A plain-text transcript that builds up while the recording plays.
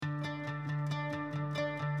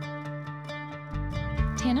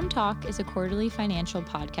Tandem Talk is a quarterly financial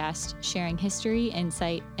podcast sharing history,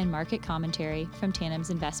 insight, and market commentary from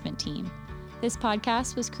Tandem's investment team. This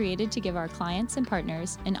podcast was created to give our clients and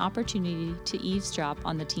partners an opportunity to eavesdrop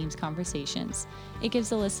on the team's conversations. It gives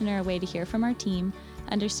the listener a way to hear from our team,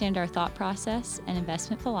 understand our thought process and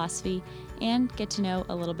investment philosophy, and get to know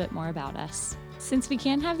a little bit more about us. Since we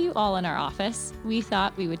can't have you all in our office, we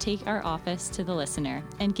thought we would take our office to the listener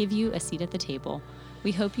and give you a seat at the table.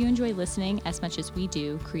 We hope you enjoy listening as much as we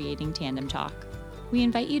do creating Tandem Talk. We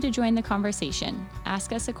invite you to join the conversation.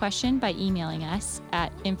 Ask us a question by emailing us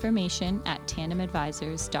at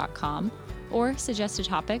information@tandemadvisors.com or suggest a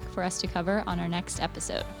topic for us to cover on our next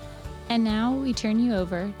episode. And now we turn you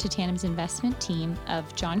over to Tandem's investment team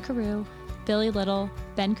of John Carew, Billy Little,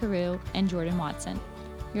 Ben Carew, and Jordan Watson.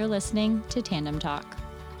 You're listening to Tandem Talk.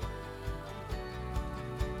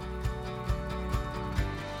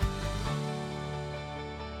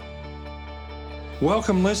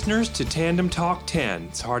 Welcome, listeners, to Tandem Talk 10.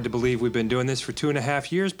 It's hard to believe we've been doing this for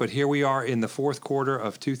 2.5 years, but here we are in the fourth quarter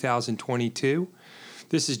of 2022.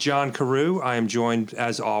 This is John Carew. I am joined,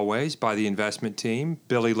 as always, by the investment team,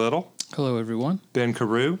 Billy Little. Hello, everyone. Ben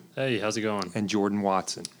Carew. Hey, how's it going? And Jordan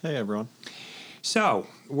Watson. Hey, everyone. So,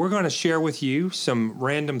 we're going to share with you some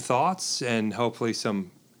random thoughts and hopefully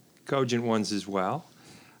some cogent ones as well.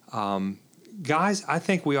 Guys, I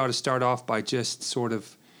think we ought to start off by just sort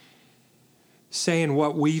of saying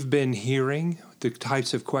what we've been hearing, the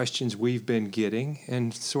types of questions we've been getting,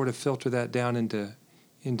 and sort of filter that down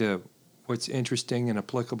into what's interesting and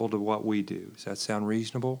applicable to what we do. Does that sound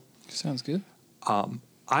reasonable? Sounds good.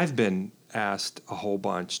 I've been asked a whole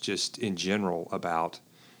bunch just in general about,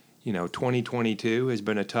 2022 has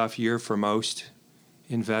been a tough year for most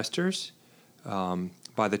investors.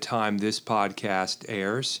 By the time this podcast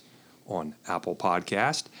airs on Apple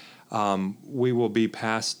Podcast, we will be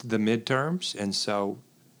past the midterms, and so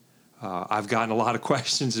I've gotten a lot of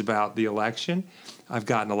questions about the election. I've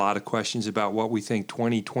gotten a lot of questions about what we think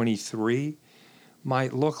 2023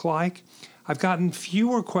 might look like. I've gotten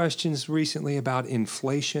fewer questions recently about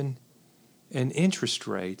inflation and interest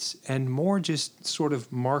rates, and more just sort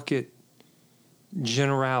of market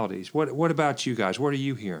generalities. What about you guys? What are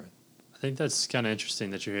you hearing? I think that's kind of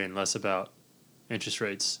interesting that you're hearing less about interest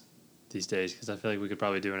rates these days, because I feel like we could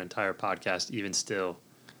probably do an entire podcast even still.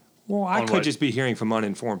 Well, I could just be hearing from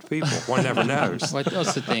uninformed people. One never knows. Well, I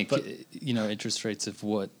also think, interest rates of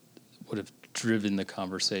what would have driven the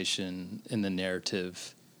conversation in the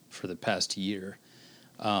narrative for the past year.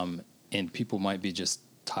 And people might be just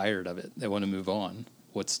tired of it. They want to move on.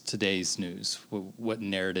 What's today's news? What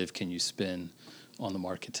narrative can you spin on the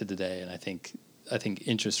market to today? And I think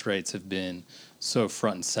interest rates have been so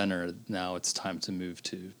front and center. Now it's time to move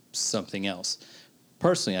to something else.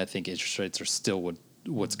 Personally, I think interest rates are still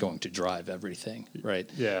what's going to drive everything, right?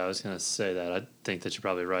 Yeah, I was going to say that. I think that you're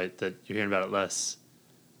probably right, that you're hearing about it less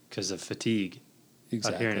because of fatigue.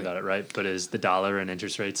 Exactly. Of hearing about it, right? But is the dollar and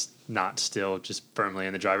interest rates not still just firmly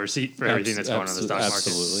in the driver's seat for everything that's going on in the stock market?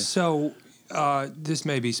 Absolutely. So this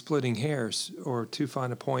may be splitting hairs or too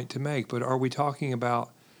fine a point to make, but are we talking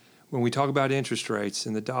about, when we talk about interest rates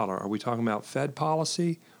and the dollar, are we talking about Fed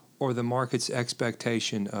policy or the market's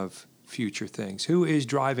expectation of future things? Who is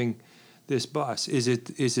driving this bus? Is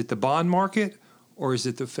it the bond market or is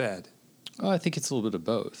it the Fed? Well, I think it's a little bit of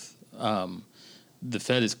both. The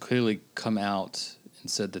Fed has clearly come out and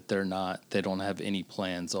said that they don't have any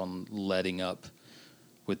plans on letting up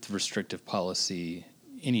with restrictive policy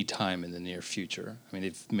anytime in the near future. I mean,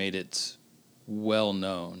 they've made it well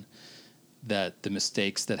known that the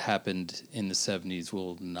mistakes that happened in the 70s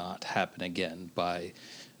will not happen again by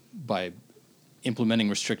implementing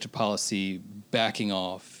restrictive policy, backing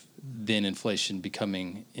off, then inflation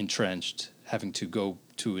becoming entrenched, having to go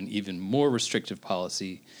to an even more restrictive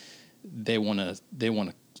policy. They want to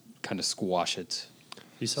kind of squash it.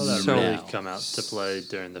 You saw that really come out to play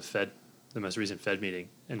during the most recent Fed meeting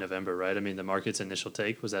in November, right? I mean, the market's initial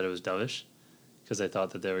take was that it was dovish because they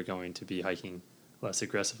thought that they were going to be hiking less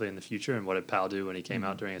aggressively in the future. And what did Powell do when he came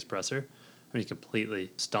out during his presser? I mean, he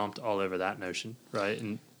completely stomped all over that notion, right?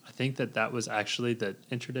 And I think that was actually the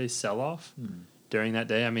intraday sell-off during that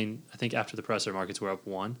day. I mean, I think after the presser, markets were up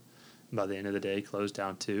 1. And by the end of the day, closed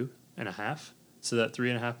down 2.5. So that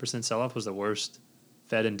 3.5% sell-off was the worst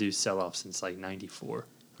Fed-induced sell-off since like 94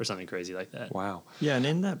 or something crazy like that. Wow. Yeah, and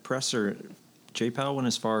in that presser, Jay Powell went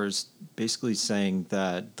as far as basically saying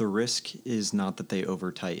that the risk is not that they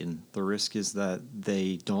over-tighten. The risk is that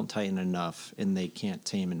they don't tighten enough and they can't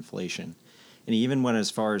tame inflation. And he even went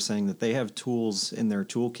as far as saying that they have tools in their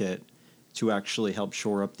toolkit to actually help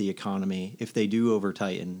shore up the economy if they do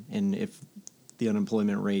over-tighten and if the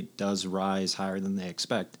unemployment rate does rise higher than they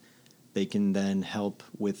expect, they can then help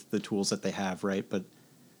with the tools that they have, right? But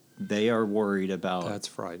they are worried about... That's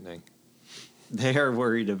frightening. They are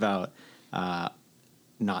worried about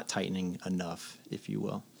not tightening enough, if you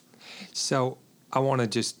will. So I want to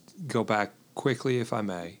just go back quickly, if I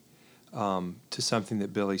may, to something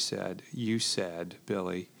that Billy said. You said,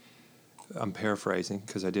 Billy, I'm paraphrasing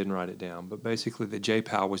because I didn't write it down, but basically that Jay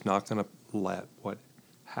Powell was not going to let what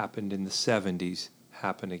happened in the 70s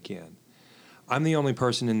happen again. I'm the only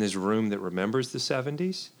person in this room that remembers the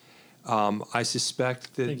 70s. I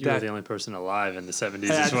suspect that... I think you were the only person alive in the 70s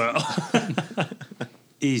as well.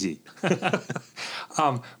 Easy.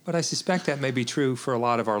 But I suspect that may be true for a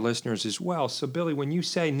lot of our listeners as well. So, Billy, when you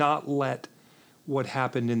say not let what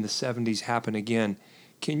happened in the 70s happen again,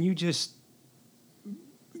 can you just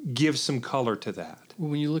give some color to that? Well,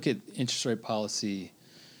 when you look at interest rate policy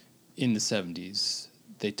in the 70s,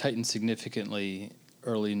 they tightened significantly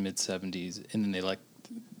early and mid-70s, and then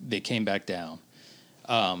they came back down.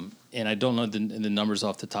 And I don't know the numbers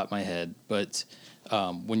off the top of my head, but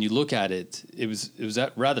when you look at it, it was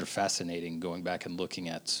rather fascinating going back and looking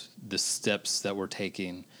at the steps that were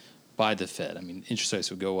taken by the Fed. I mean, interest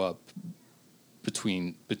rates would go up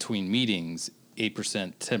between meetings,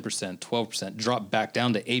 8%, 10%, 12%, drop back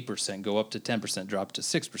down to 8%, go up to 10%, drop to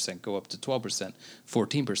 6%, go up to 12%,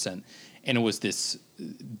 14%. And it was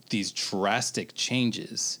these drastic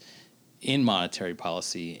changes in monetary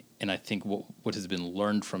policy. And I think what has been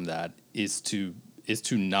learned from that is to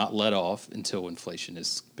not let off until inflation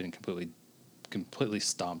has been completely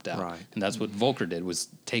stomped out. Right. And that's what Volcker did, was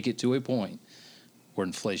take it to a point where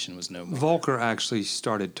inflation was no more. Volcker actually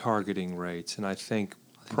started targeting rates, and I think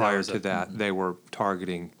prior to that, they were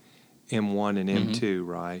targeting M1 and M2,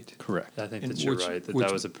 right? Correct. I think that you're right,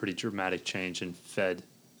 that was a pretty dramatic change in Fed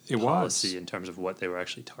policy in terms of what they were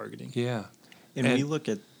actually targeting. Yeah. And we look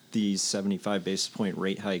at these 75 basis point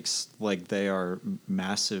rate hikes like they are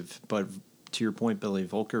massive, but to your point, Billy,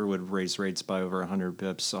 Volcker would raise rates by over 100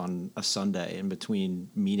 bips on a Sunday in between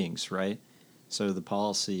meetings, right? So the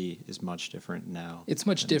policy is much different now. It's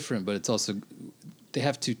much different, but it's also, they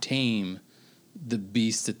have to tame the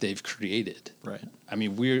beast that they've created. Right. I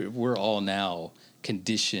mean, we're all now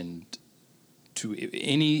conditioned to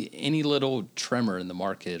any little tremor in the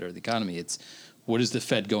market or the economy. It's, what is the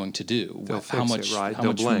Fed going to do? How much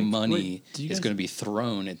money is going to be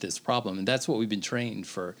thrown at this problem? And that's what we've been trained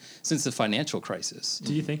for since the financial crisis.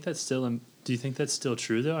 Do you think that's still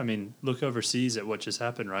true though? I mean, look overseas at what just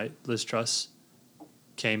happened, right? Liz Truss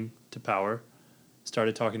came to power,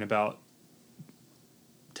 started talking about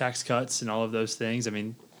tax cuts and all of those things. I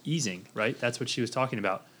mean, easing, right? That's what she was talking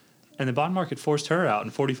about. And the bond market forced her out in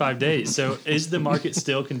 45 days. So is the market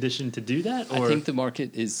still conditioned to do that? Or? I think the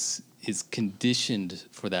market is conditioned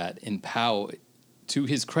for that. And Powell, to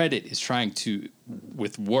his credit, is trying to,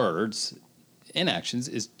 with words and actions,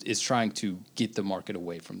 is trying to get the market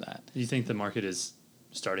away from that. Do you think the market is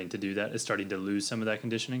starting to do that? Is starting to lose some of that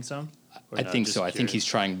conditioning some? I think so. I think he's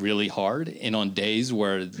trying really hard. And on days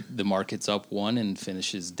where the market's up 1 and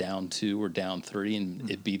finishes down 2 or down 3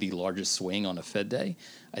 and it be the largest swing on a Fed day,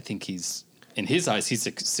 I think he's, in his eyes, he's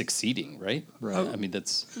succeeding, right? Right. I mean,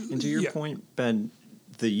 that's... And to your point, Ben,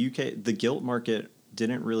 the gilt market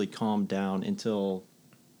didn't really calm down until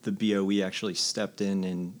the BOE actually stepped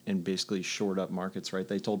in and basically shored up markets, right?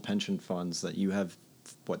 They told pension funds that you have,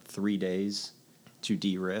 3 days to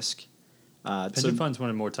de-risk. Pension funds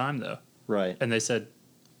wanted more time, though. Right. And they said,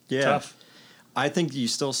 yeah, tough. I think you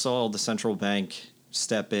still saw the central bank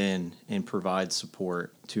step in and provide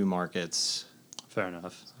support to markets. Fair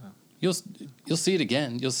enough. You'll see it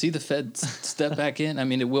again. You'll see the Fed step back in. I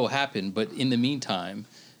mean, it will happen, but in the meantime,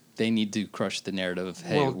 they need to crush the narrative of,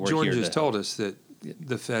 hey, we're Jordan here just told us that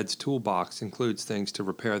the Fed's toolbox includes things to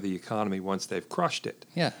repair the economy once they've crushed it.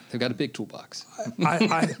 Yeah, they've got a big toolbox.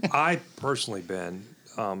 I personally, Ben,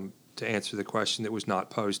 to answer the question that was not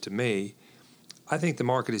posed to me, I think the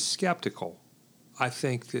market is skeptical. I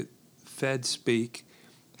think that Fed speak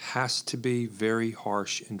has to be very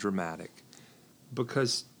harsh and dramatic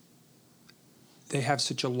because they have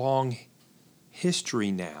such a long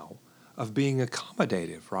history now of being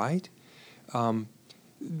accommodative, right?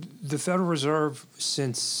 The Federal Reserve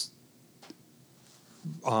since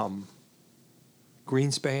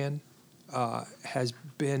Greenspan has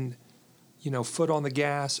been, foot on the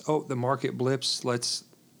gas. Oh, the market blips. Let's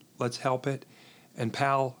help it. And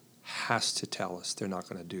Powell has to tell us they're not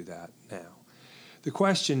going to do that now. The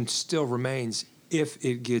question still remains: if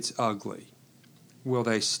it gets ugly, will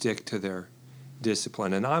they stick to their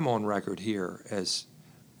discipline? And I'm on record here as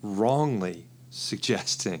wrongly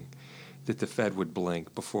suggesting that the Fed would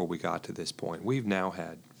blink before we got to this point. We've now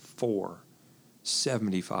had 4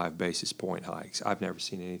 75 basis point hikes. I've never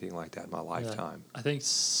seen anything like that in my lifetime. I think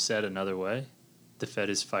said another way, the Fed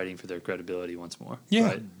is fighting for their credibility once more. Yeah.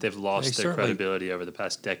 Right? They've lost their credibility over the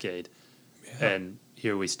past decade. Yeah. And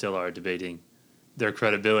here we still are debating their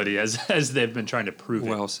credibility as they've been trying to prove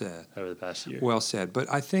well it said. Over the past year. Well said.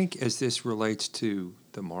 But I think as this relates to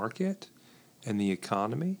the market and the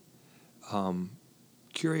economy,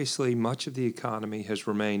 curiously, much of the economy has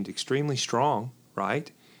remained extremely strong,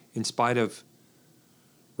 right? In spite of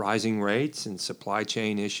rising rates and supply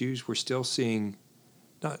chain issues, we're still seeing,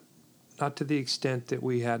 not to the extent that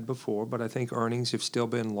we had before, but I think earnings have still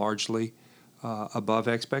been largely above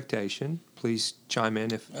expectation. Please chime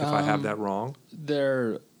in if I have that wrong.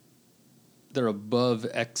 They're above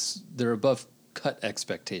cut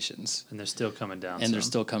expectations, and they're still coming down. And they're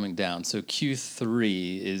still coming down. So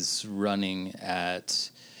Q3 is running at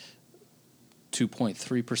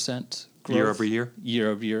 2.3% growth year over year.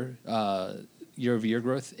 Year-over-year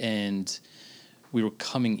growth, and we were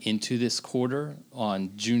coming into this quarter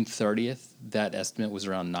on June 30th. That estimate was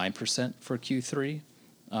around 9% for Q3.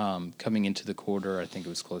 Coming into the quarter, I think it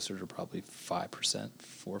was closer to probably 5%,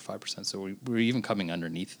 4 or 5%. So we were even coming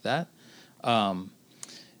underneath that.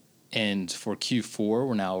 And for Q4,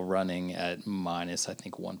 we're now running at minus, I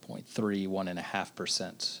think, 1.3,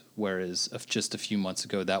 1.5%, whereas just a few months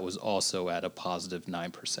ago, that was also at a positive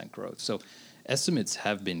 9% growth. So estimates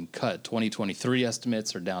have been cut. 2023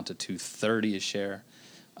 estimates are down to $2.30 a share,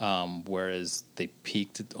 whereas they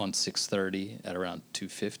peaked on $6.30 at around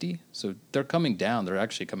 $2.50. So they're coming down. They're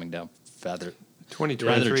actually coming down rather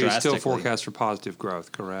 2023 is still forecast for positive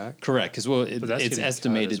growth, correct? Correct, because it's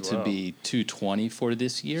estimated to be 220 for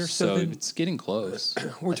this year, so it's getting close.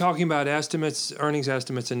 We're talking about estimates, earnings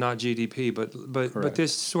estimates, and not GDP, but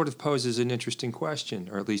this sort of poses an interesting question,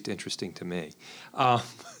 or at least interesting to me.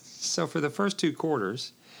 So for the first 2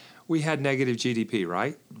 quarters, we had negative GDP,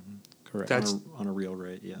 right? Mm-hmm. Correct. That's on a real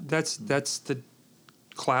rate, yeah. That's the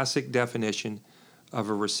classic definition of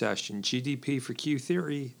a recession. GDP for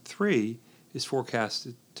Q3 is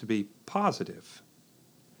forecasted to be positive.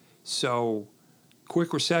 So,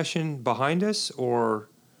 quick recession behind us, or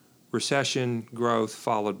recession growth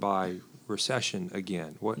followed by recession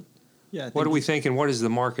again? What do we think, and what does the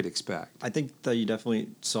market expect? I think that you definitely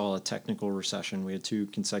saw a technical recession. We had 2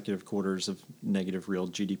 consecutive quarters of negative real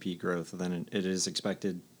GDP growth, and then it is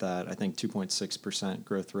expected that, I think, 2.6%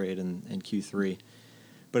 growth rate in Q3.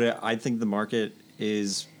 But I think the market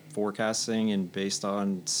is forecasting, and based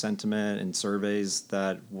on sentiment and surveys,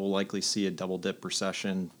 that we'll likely see a double dip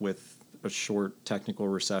recession with a short technical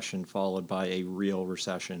recession followed by a real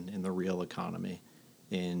recession in the real economy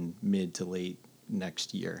in mid to late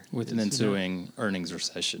next year. With an ensuing earnings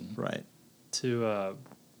recession. Right. To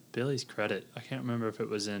Billy's credit, I can't remember if it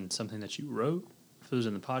was in something that you wrote, if it was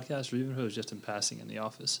in the podcast, or even if it was just in passing in the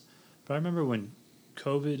office. But I remember when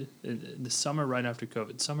COVID, in the summer right after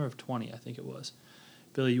COVID, summer of 20, I think it was,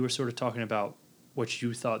 Billy, you were sort of talking about what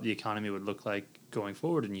you thought the economy would look like going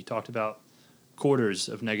forward, and you talked about quarters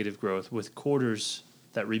of negative growth with quarters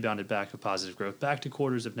that rebounded back of positive growth, back to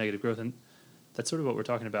quarters of negative growth, and that's sort of what we're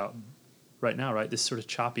talking about right now, right? This sort of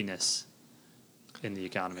choppiness in the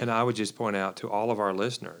economy. And I would just point out to all of our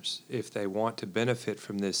listeners, if they want to benefit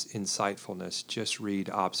from this insightfulness, just read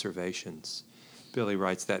Observations. Billy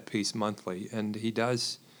writes that piece monthly, and he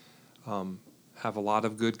does have a lot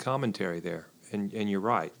of good commentary there. And you're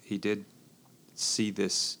right, he did see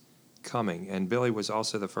this coming. And Billy was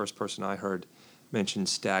also the first person I heard mention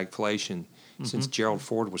stagflation since Gerald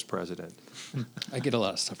Ford was president. I get a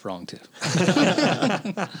lot of stuff wrong, too.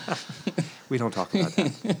 We don't talk about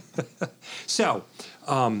that. So,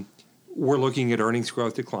 we're looking at earnings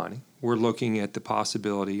growth declining. We're looking at the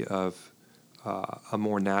possibility of a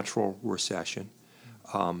more natural recession.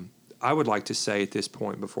 I would like to say at this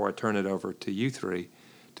point, before I turn it over to you three,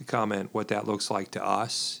 to comment what that looks like to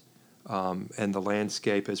us and the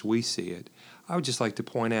landscape as we see it. I would just like to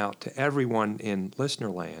point out to everyone in listener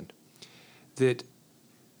land that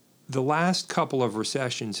the last couple of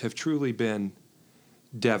recessions have truly been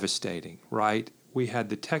devastating, right? We had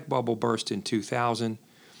the tech bubble burst in 2000.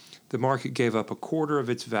 The market gave up a quarter of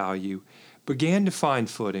its value, began to find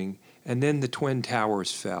footing, and then the Twin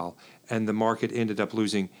Towers fell, and the market ended up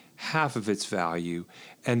losing half of its value,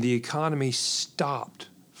 and the economy stopped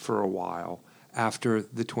for a while after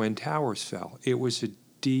the Twin Towers fell. It was a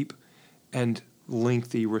deep and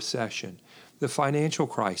lengthy recession. The financial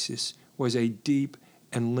crisis was a deep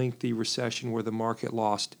and lengthy recession where the market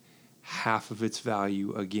lost half of its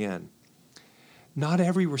value again. Not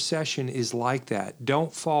every recession is like that.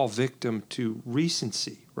 Don't fall victim to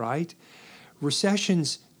recency, right?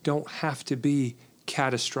 Recessions don't have to be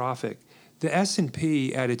catastrophic. The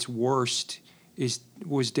S&P at its worst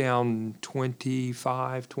was down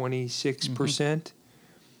 25, 26%.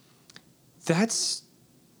 That's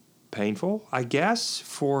painful, I guess,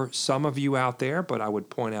 for some of you out there, but I would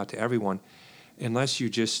point out to everyone, unless you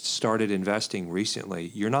just started investing recently,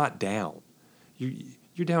 you're not down.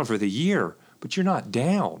 You're down for the year, but you're not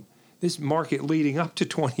down. This market leading up to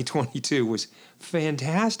 2022 was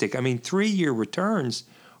fantastic. I mean, 3-year returns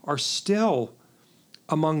are still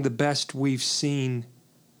among the best we've seen.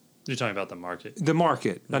 You're talking about the market. The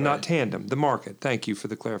market, Right. not Tandem, the market. Thank you for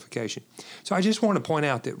the clarification. So I just want to point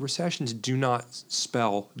out that recessions do not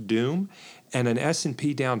spell doom, and an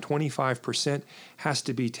S&P down 25% has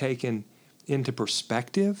to be taken into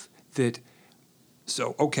perspective that,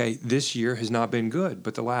 so, okay, this year has not been good,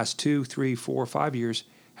 but the last 2, 3, 4, 5 years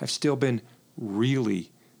have still been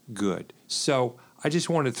really good. So I just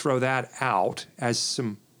want to throw that out as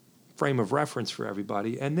some frame of reference for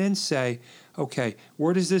everybody, and then say, okay,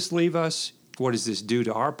 where does this leave us? What does this do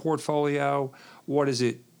to our portfolio? What does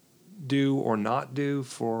it do or not do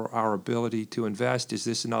for our ability to invest? Is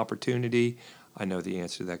this an opportunity? I know the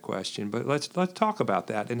answer to that question, but let's talk about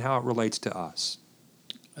that and how it relates to us.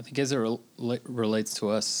 I think as it relates to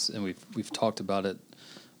us, and we've talked about it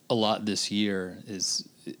a lot this year, is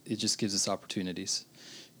it just gives us opportunities.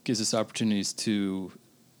 It gives us opportunities to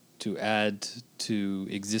add to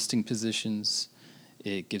existing positions.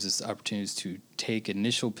 It gives us opportunities to take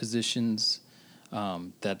initial positions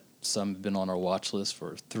that some have been on our watch list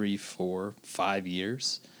for 3, 4, 5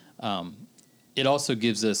 years. It also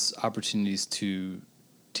gives us opportunities to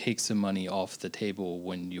take some money off the table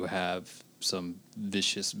when you have some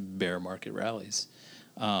vicious bear market rallies.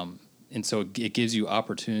 And so it gives you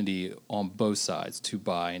opportunity on both sides to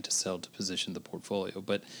buy and to sell to position the portfolio.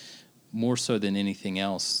 But more so than anything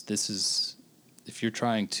else, this is if you're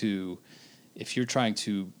trying to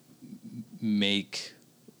make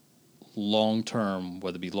long-term,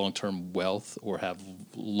 whether it be long-term wealth or have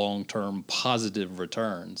long-term positive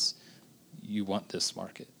returns, you want this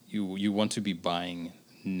market. You want to be buying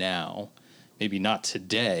now. Maybe not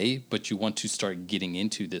today, but you want to start getting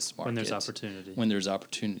into this market. When there's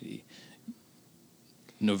opportunity.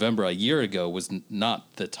 November a year ago was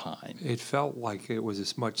not the time. It felt like it was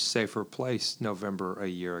a much safer place November a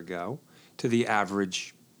year ago to the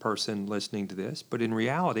average person listening to this. But in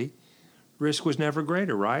reality, risk was never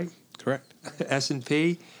greater, right? Correct.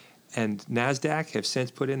 S&P and NASDAQ have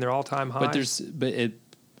since put in their all-time highs.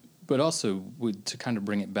 But also to kind of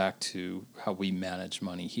bring it back to how we manage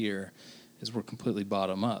money here is we're completely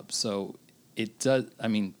bottom up. So it does, I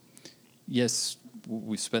mean, yes,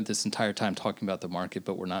 we've spent this entire time talking about the market,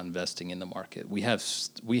 but we're not investing in the market. We have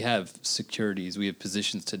securities, we have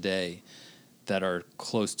positions today that are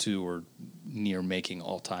close to or near making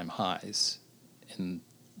all-time highs, and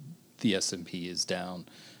the S&P is down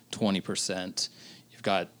 20%. You've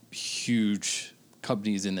got huge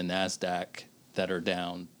companies in the NASDAQ that are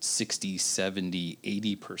down 60, 70,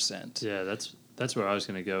 80%. Yeah, that's where I was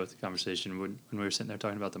going to go with the conversation when we were sitting there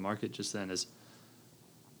talking about the market just then is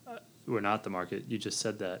we're not the market. You just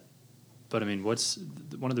said that. But, I mean, what's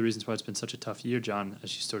one of the reasons why it's been such a tough year, John,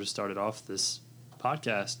 as you sort of started off this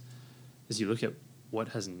podcast, is you look at what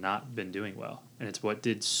has not been doing well. And it's what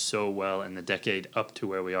did so well in the decade up to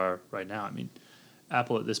where we are right now. I mean,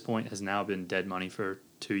 Apple at this point has now been dead money for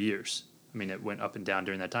 2 years. I mean, it went up and down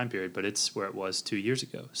during that time period, but it's where it was 2 years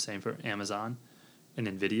ago. Same for Amazon and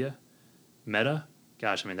NVIDIA. Meta,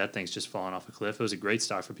 gosh, I mean, that thing's just fallen off a cliff. It was a great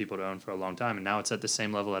stock for people to own for a long time, and now it's at the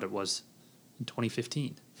same level that it was in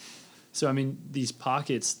 2015. So, I mean, these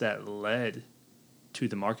pockets that led to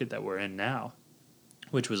the market that we're in now,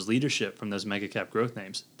 which was leadership from those mega cap growth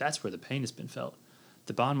names, that's where the pain has been felt.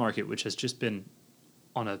 The bond market, which has just been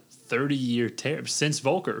on a 30-year tear since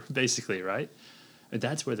Volcker, basically, right? And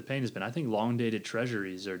that's where the pain has been. I think long-dated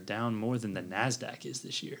treasuries are down more than the NASDAQ is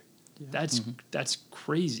this year. Yeah. That's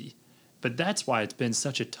crazy. But that's why it's been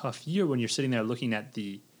such a tough year when you're sitting there looking at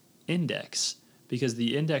the index, because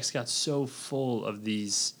the index got so full of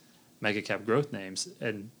these mega cap growth names,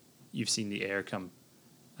 and you've seen the air come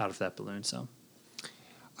out of that balloon some.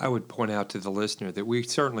 I would point out to the listener that we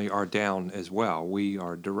certainly are down as well. We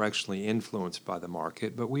are directionally influenced by the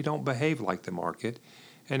market, but we don't behave like the market.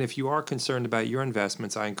 And if you are concerned about your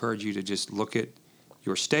investments, I encourage you to just look at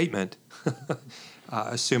your statement,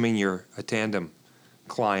 assuming you're a Tandem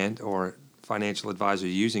client or financial advisor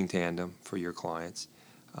using Tandem for your clients,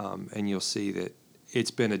 and you'll see that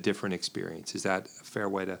it's been a different experience. Is that a fair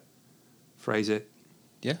way to phrase it?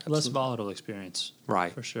 Yeah, less volatile experience.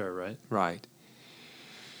 Right. For sure, right? Right.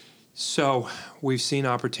 So we've seen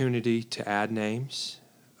opportunity to add names.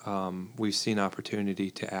 We've seen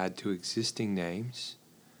opportunity to add to existing names.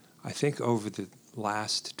 I think over the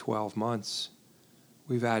last 12 months,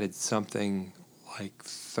 we've added something like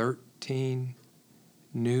 13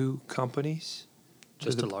 new companies.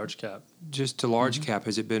 Just to large cap. Just to large cap.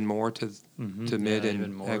 Has it been more to mid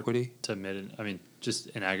and more equity? To mid and, I mean, just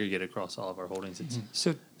in aggregate across all of our holdings, it's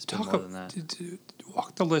been more than that.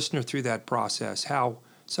 Walk the listener through that process, how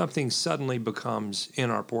something suddenly becomes in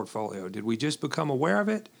our portfolio. Did we just become aware of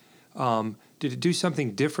it? Did it do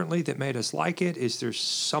something differently that made us like it? Is there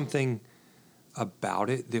something about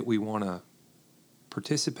it that we want to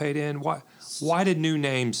participate in? Why did new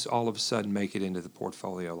names all of a sudden make it into the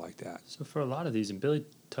portfolio like that? So for a lot of these, and Billy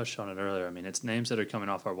touched on it earlier, I mean, it's names that are coming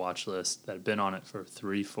off our watch list that have been on it for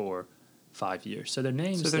 3, 4, 5 years. So they're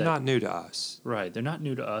names. So they're not new to us. Right. They're not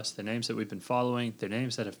new to us. They're names that we've been following. They're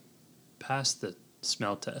names that have passed the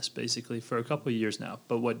smell test basically for a couple of years now.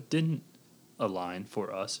 But what didn't align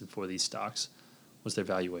for us and for these stocks was their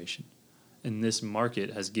valuation. And this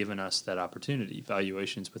market has given us that opportunity.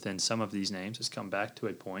 Valuations within some of these names has come back to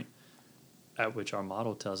a point at which our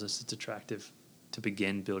model tells us it's attractive to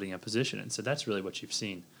begin building a position. And so that's really what you've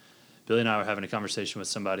seen. Billy and I were having a conversation with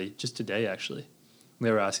somebody just today, actually.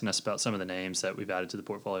 They were asking us about some of the names that we've added to the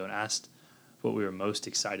portfolio and asked what we were most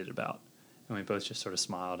excited about. And we both just sort of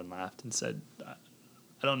smiled and laughed and said,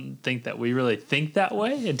 I don't think that we really think that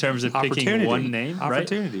way in terms of picking one name.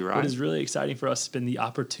 Opportunity, right? What is really exciting for us has been the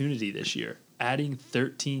opportunity this year. Adding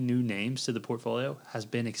 13 new names to the portfolio has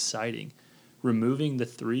been exciting. Removing the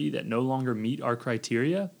 3 that no longer meet our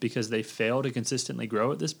criteria because they fail to consistently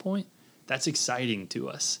grow at this point, that's exciting to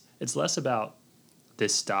us. It's less about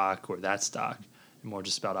this stock or that stock and more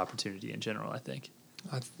just about opportunity in general, I think.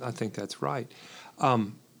 I think that's right.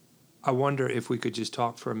 I wonder if we could just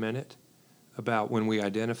talk for a minute about when we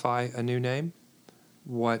identify a new name,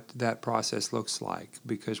 what that process looks like,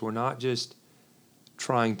 because we're not just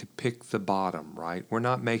trying to pick the bottom, right? We're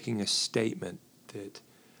not making a statement that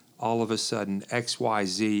all of a sudden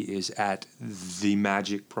XYZ is at the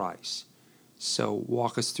magic price. So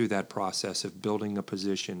walk us through that process of building a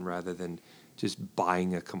position rather than just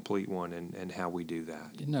buying a complete one and how we do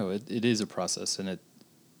that. It is a process, and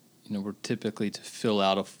we're typically to fill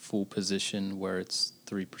out a full position where it's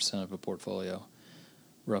 3% of a portfolio,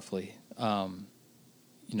 roughly.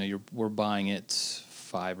 We're buying it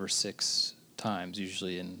 5 or 6 times,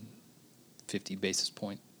 usually in 50 basis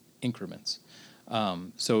point increments.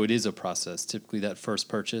 So it is a process. Typically, that first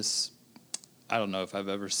purchase, I don't know if I've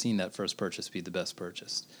ever seen that first purchase be the best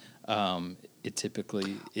purchase. It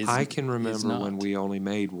typically is. I can remember when we only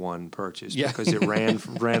made one purchase because it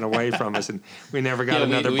ran away from us, and we never got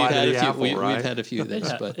another bite of the apple. Right? We've had a few of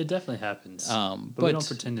those, but it definitely happens. But we don't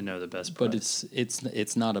pretend to know the best price. But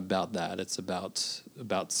it's not about that. It's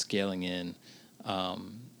about scaling in,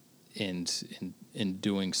 and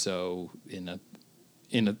doing so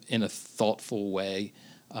in a thoughtful way,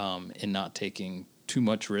 and not taking too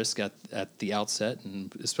much risk at the outset,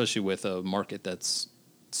 and especially with a market that's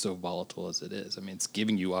so volatile as it is. I mean, it's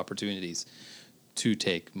giving you opportunities to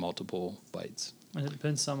take multiple bites. And it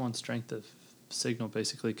depends some on strength of signal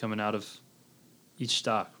basically coming out of each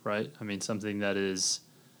stock, right? I mean, something that is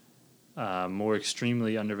more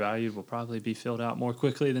extremely undervalued will probably be filled out more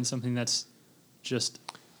quickly than something that's just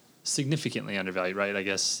significantly undervalued, right? I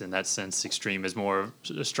guess in that sense, extreme is more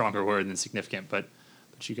a stronger word than significant, but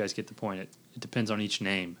you guys get the point. It depends on each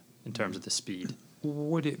name in terms of the speed.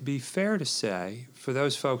 Would it be fair to say, for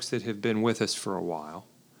those folks that have been with us for a while,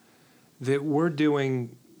 that we're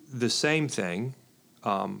doing the same thing,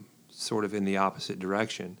 sort of in the opposite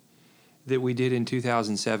direction, that we did in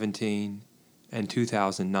 2017 and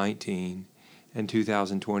 2019 and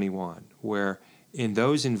 2021, where in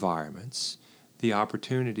those environments, the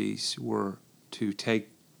opportunities were to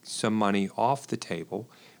take some money off the table.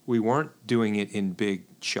 We weren't doing it in big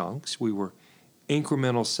chunks. We were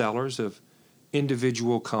incremental sellers of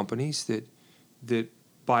individual companies that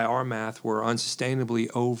by our math were unsustainably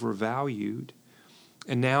overvalued,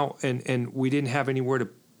 and now and we didn't have anywhere to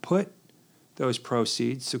put those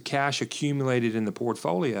proceeds, so cash accumulated in the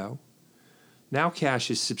portfolio. Now cash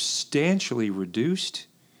is substantially reduced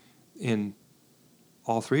in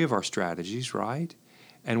all 3 of our strategies, right?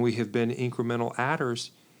 And we have been incremental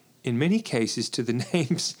adders in many cases to the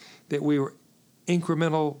names that we were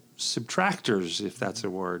incremental subtractors, if that's a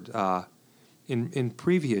word, in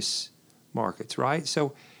previous markets, right?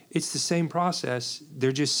 So it's the same process.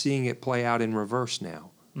 They're just seeing it play out in reverse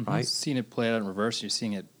now, right? Seeing it play out in reverse, you're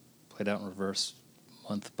seeing it played out in reverse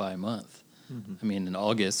month by month. I mean, in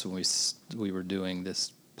August when we were doing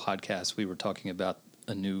this podcast, we were talking about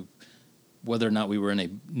whether or not we were in a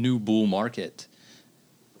new bull market.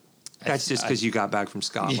 That's just because you got back from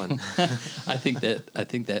Scotland. I think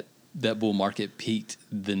that bull market peaked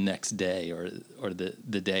the next day or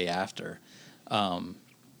the day after, and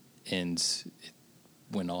it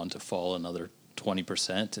went on to fall another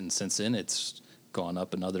 20%, and since then it's gone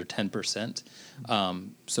up another 10%.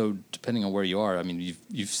 So depending on where you are, I mean,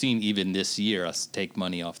 you've seen even this year us take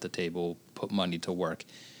money off the table, put money to work.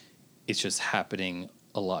 It's just happening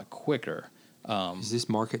a lot quicker. Is this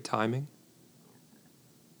market timing?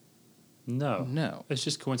 No. It's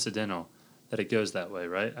just coincidental that it goes that way,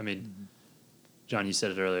 right? I mean, John, you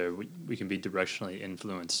said it earlier, we can be directionally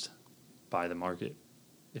influenced by the market.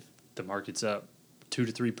 If the market's up 2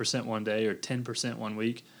 to 3% one day or 10% one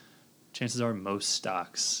week, chances are most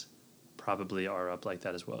stocks probably are up like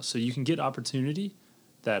that as well. So you can get opportunity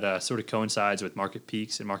that sort of coincides with market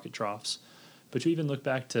peaks and market troughs. But you even look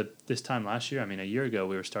back to this time last year, I mean, a year ago,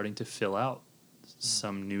 we were starting to fill out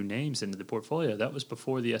some new names into the portfolio. That was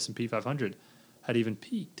before the S&P 500 had even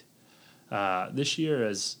peaked. This year,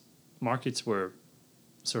 as markets were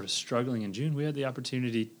sort of struggling in June, we had the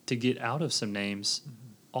opportunity to get out of some names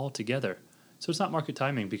altogether. So it's not market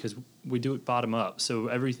timing because we do it bottom up. So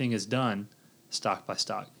everything is done stock by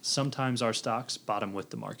stock. Sometimes our stocks bottom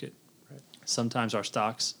with the market. Right. Sometimes our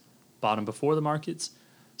stocks bottom before the markets.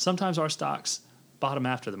 Sometimes our stocks bottom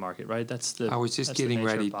after the market, right? I was just getting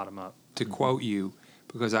ready bottom up. To quote you,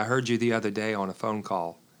 because I heard you the other day on a phone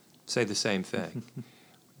call say the same thing.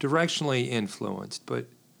 Directionally influenced, but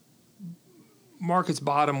markets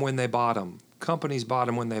bottom when they bottom. Companies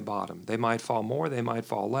bottom when they bottom. They might fall more, they might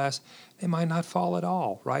fall less, they might not fall at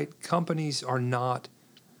all, right? Companies are not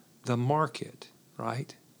the market,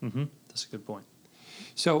 right? Mm-hmm. That's a good point.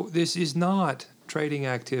 So this is not trading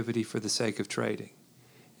activity for the sake of trading.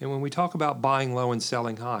 And when we talk about buying low and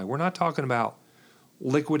selling high, we're not talking about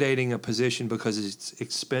liquidating a position because it's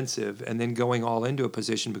expensive and then going all into a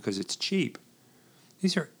position because it's cheap.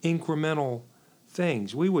 These are incremental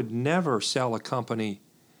things. We would never sell a company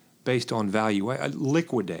based on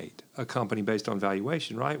liquidate a company based on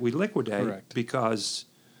valuation, right? We liquidate Correct. Because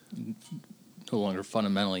no longer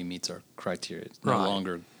fundamentally meets our criteria. It's no right.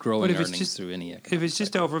 longer growing earnings through any economic If it's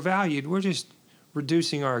just overvalued, we're just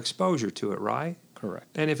reducing our exposure to it, right?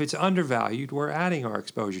 Correct. And if it's undervalued, we're adding our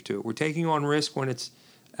exposure to it. We're taking on risk when it's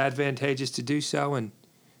advantageous to do so and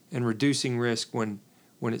reducing risk when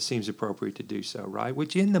it seems appropriate to do so, right?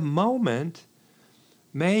 Which in the moment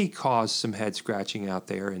may cause some head scratching out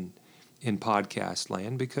there in podcast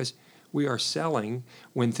land because we are selling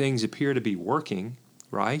when things appear to be working,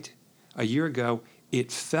 right? A year ago,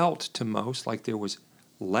 it felt to most like there was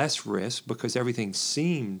less risk because everything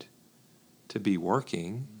seemed to be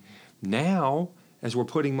working. Now, as we're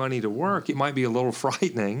putting money to work, it might be a little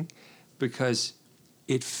frightening because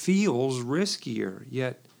it feels riskier.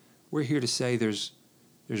 Yet we're here to say there's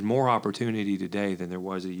more opportunity today than there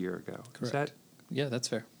was a year ago. Correct. Yeah, that's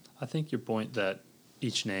fair. I think your point that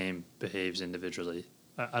each name behaves individually,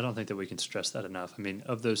 I don't think that we can stress that enough. I mean,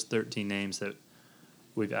 of those 13 names that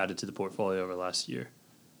we've added to the portfolio over the last year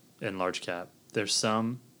in large cap, there's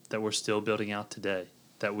some that we're still building out today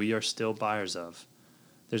that we are still buyers of.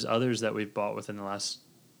 There's others that we've bought within the last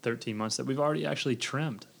 13 months that we've already actually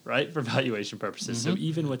trimmed, right, for valuation purposes. Mm-hmm. So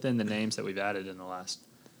even within the names that we've added in the last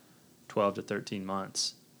 12 to 13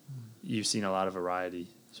 months, you've seen a lot of variety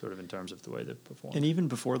sort of in terms of the way they perform. And even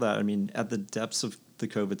before that, I mean, at the depths of the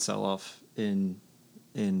COVID sell-off in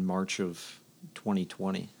March of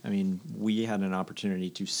 2020, I mean, we had an opportunity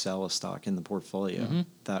to sell a stock in the portfolio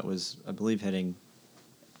that was, I believe, hitting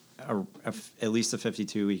at least a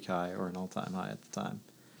 52-week high or an all-time high at the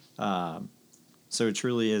time. So it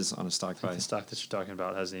truly is on a stock by. The stock that you're talking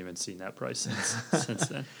about hasn't even seen that price since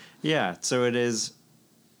then. Yeah, so it is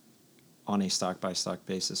on a stock-by-stock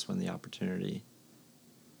basis when the opportunity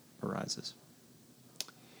arises.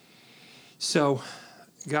 So,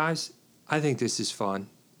 guys, I think this is fun.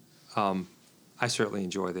 I certainly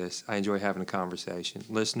enjoy this. I enjoy having a conversation.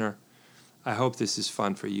 Listener, I hope this is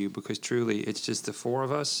fun for you because truly it's just the four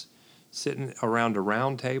of us sitting around a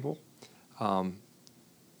round table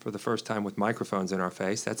for the first time with microphones in our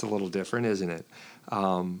face. That's a little different, isn't it?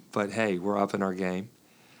 But hey, we're up in our game.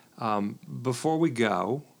 Before we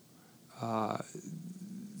go,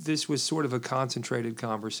 this was sort of a concentrated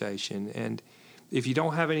conversation. And if you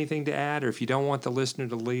don't have anything to add or if you don't want the listener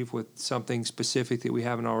to leave with something specific that we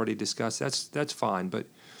haven't already discussed, that's fine. But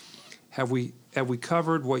have we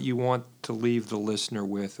covered what you want to leave the listener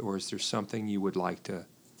with, or is there something you would like to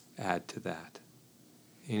add to that?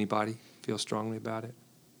 Anybody feel strongly about it?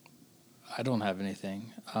 I don't have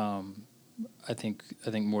anything. I think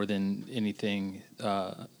more than anything,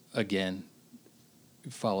 again,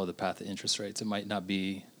 follow the path of interest rates. It might not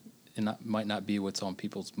be what's on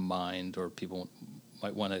people's mind, or people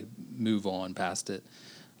might want to move on past it.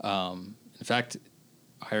 In fact,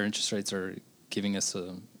 higher interest rates are giving us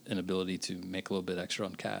an ability to make a little bit extra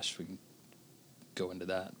on cash. We can go into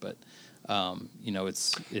that, but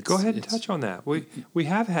it's go ahead and touch on that. We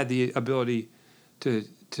have had the ability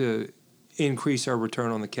to increase our return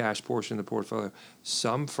on the cash portion of the portfolio.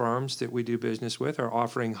 Some firms that we do business with are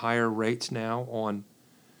offering higher rates now on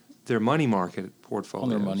their money market portfolios. On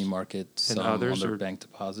their money market, and some others on their are bank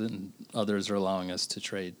deposit, and others are allowing us to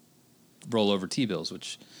trade rollover T-bills,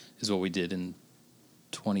 which is what we did in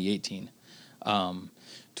 2018, to earn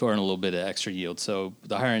a little bit of extra yield. So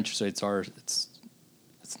the higher interest rates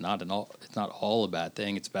it's not all a bad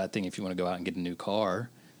thing. It's a bad thing if you want to go out and get a new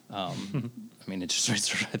car. I mean, interest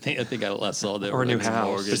rates are, I think I last saw that. Or a new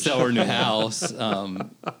house. Or a new house. It's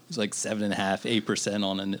like 7.5%,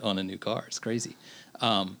 8% on a new car. It's crazy.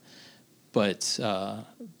 But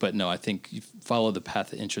no, I think you follow the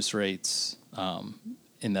path of interest rates,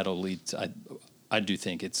 and that'll lead to, I do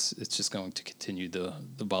think it's just going to continue the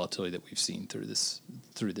volatility that we've seen through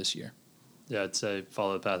this year. Yeah, I'd say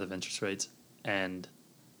follow the path of interest rates and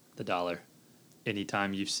the dollar.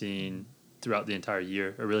 Anytime you've seen throughout the entire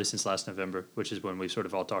year, or really since last November, which is when we've sort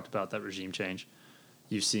of all talked about that regime change,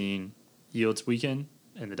 you've seen yields weaken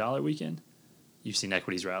and the dollar weaken. You've seen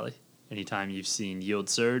equities rally. Anytime you've seen yield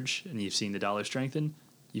surge and you've seen the dollar strengthen,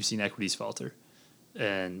 you've seen equities falter.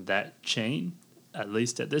 And that chain, at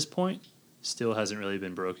least at this point, still hasn't really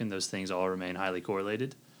been broken. Those things all remain highly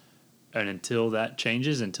correlated. And until that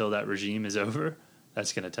changes, until that regime is over,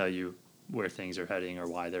 that's going to tell you where things are heading or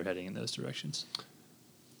why they're heading in those directions.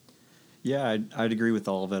 Yeah, I'd agree with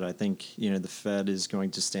all of it. I think, the Fed is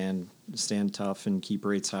going to stand tough and keep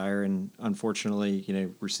rates higher. And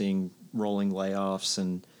unfortunately, we're seeing rolling layoffs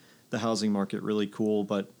and the housing market really cool,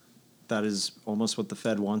 but that is almost what the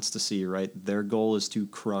Fed wants to see, right? Their goal is to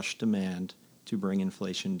crush demand to bring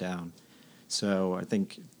inflation down. So I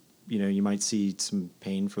think, you might see some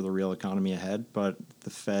pain for the real economy ahead, but the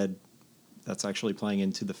Fed, that's actually playing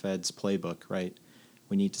into the Fed's playbook, right?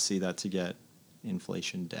 We need to see that to get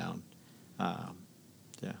inflation down.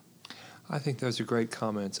 Yeah. I think those are great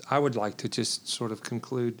comments. I would like to just sort of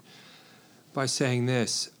conclude by saying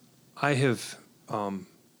this. I have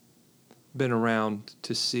been around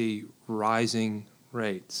to see rising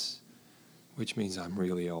rates, which means I'm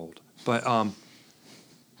really old. But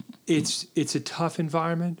it's a tough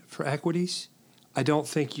environment for equities. I don't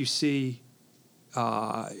think you see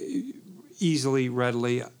easily,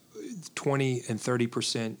 readily 20 and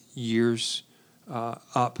 30% years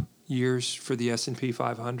up years for the S&P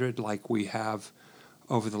 500 like we have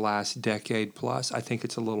over the last decade plus. I think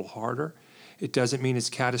it's a little harder. It doesn't mean it's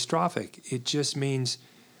catastrophic. It just means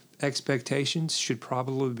expectations should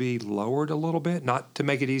probably be lowered a little bit, not to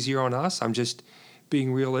make it easier on us. I'm just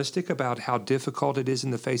being realistic about how difficult it is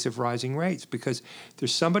in the face of rising rates, because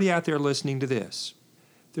there's somebody out there listening to this.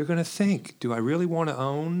 They're going to think, do I really want to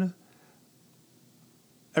own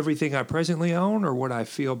everything I presently own, or would I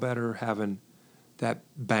feel better having that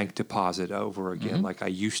bank deposit over again like I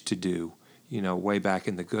used to do, way back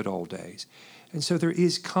in the good old days? And so there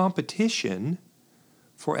is competition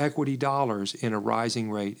for equity dollars in a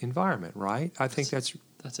rising rate environment, right? I think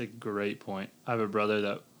that's a great point. I have a brother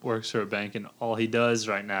that works for a bank, and all he does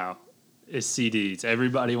right now is CDs.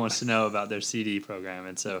 Everybody wants to know about their CD program,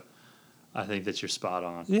 and so I think that you're spot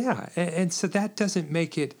on. Yeah, and so that doesn't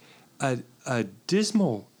make it a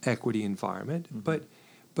dismal equity environment, but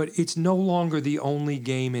it's no longer the only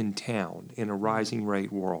game in town in a rising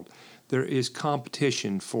rate world. There is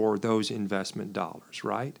competition for those investment dollars,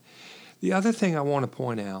 right? The other thing I want to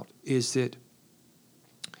point out is that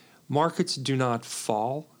markets do not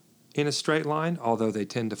fall in a straight line, although they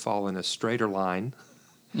tend to fall in a straighter line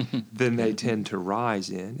than they tend to rise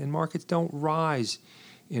in. And markets don't rise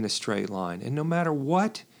in a straight line. And no matter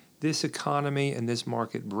what this economy and this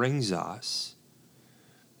market brings us,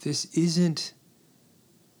 this isn't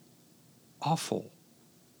awful.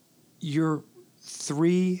 Your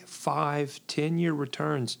 3, 5, 10-year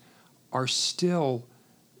returns are still,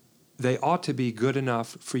 they ought to be good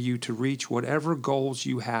enough for you to reach whatever goals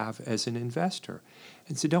you have as an investor.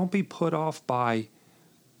 And so don't be put off by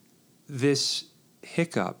this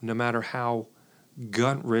hiccup, no matter how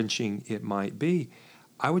gut-wrenching it might be.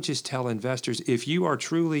 I would just tell investors, if you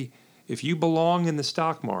belong in the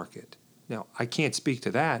stock market, now I can't speak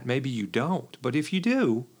to that, maybe you don't, but if you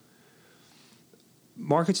do,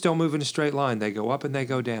 markets don't move in a straight line. They go up and they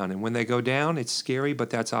go down. And when they go down, it's scary, but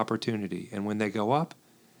that's opportunity. And when they go up,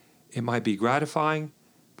 It might be gratifying,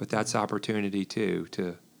 but that's opportunity too,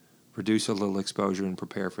 to reduce a little exposure and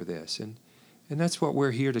prepare for this. And that's what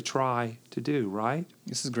we're here to try to do, right?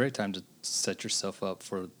 This is a great time to set yourself up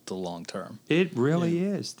for the long term. It really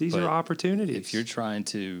is. These are opportunities.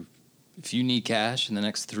 If you need cash in the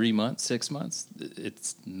next 3 months, 6 months,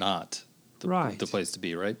 it's not the place to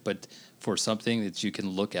be, right? But for something that you can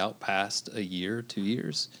look out past a year, 2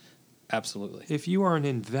 years, absolutely. If you are an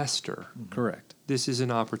investor, correct, this is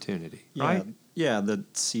an opportunity, right? Yeah, the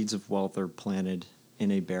seeds of wealth are planted in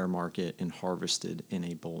a bear market and harvested in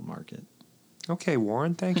a bull market. Okay,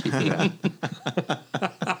 Warren, thank you for that.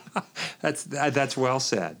 That's well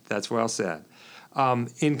said. That's well said.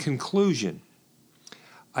 In conclusion,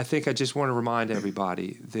 I think I just want to remind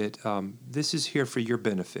everybody that this is here for your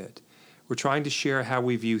benefit. We're trying to share how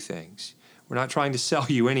we view things. We're not trying to sell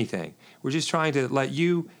you anything. We're just trying to let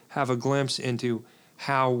you have a glimpse into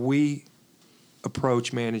how we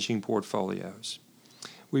approach managing portfolios.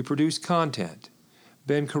 We produce content.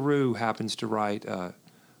 Ben Carew happens to write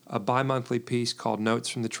a bi-monthly piece called Notes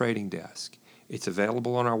from the Trading Desk. It's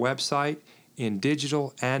available on our website in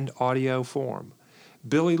digital and audio form.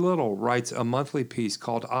 Billy Little writes a monthly piece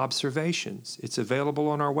called Observations. It's available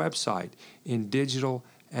on our website in digital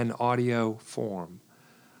and audio form.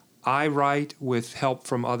 I write, with help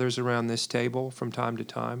from others around this table from time to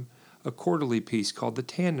time, a quarterly piece called The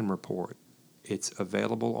Tandem Report. It's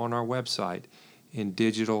available on our website in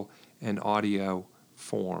digital and audio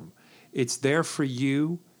form. It's there for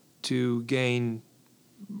you to gain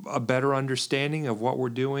a better understanding of what we're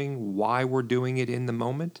doing, why we're doing it in the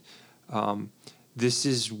moment. This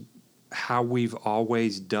is how we've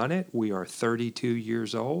always done it. We are 32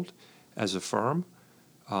 years old as a firm.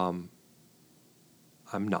 I'm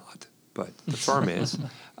not, but the firm is.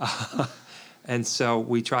 And so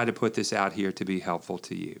we try to put this out here to be helpful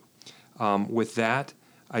to you. With that,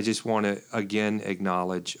 I just want to again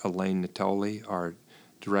acknowledge Elaine Natoli, our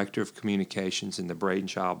Director of Communications and the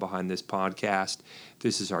brainchild behind this podcast.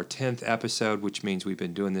 This is our 10th episode, which means we've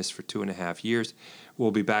been doing this for 2.5 years.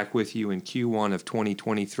 We'll be back with you in Q1 of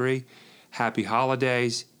 2023. Happy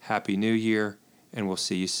holidays, Happy New Year, and we'll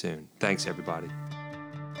see you soon. Thanks, everybody.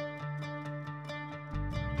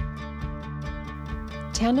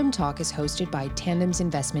 Tandem Talk is hosted by Tandem's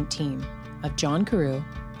investment team of John Carew,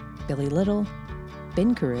 Billy Little,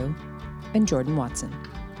 Ben Carew, and Jordan Watson.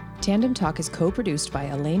 Tandem Talk is co-produced by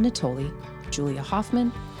Elaine Natoli, Julia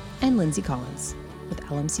Hoffman, and Lindsay Collins with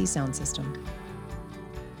LMC Sound System.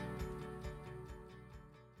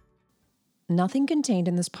 Nothing contained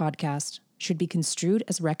in this podcast should be construed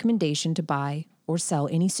as a recommendation to buy or sell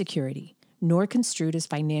any security, nor construed as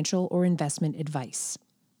financial or investment advice.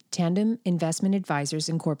 Tandem Investment Advisors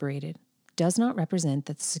Incorporated does not represent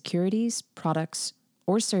that the securities, products,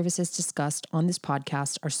 or services discussed on this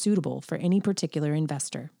podcast are suitable for any particular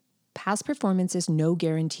investor. Past performance is no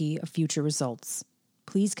guarantee of future results.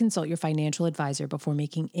 Please consult your financial advisor before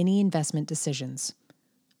making any investment decisions.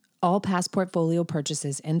 All past portfolio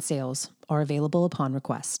purchases and sales are available upon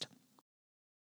request.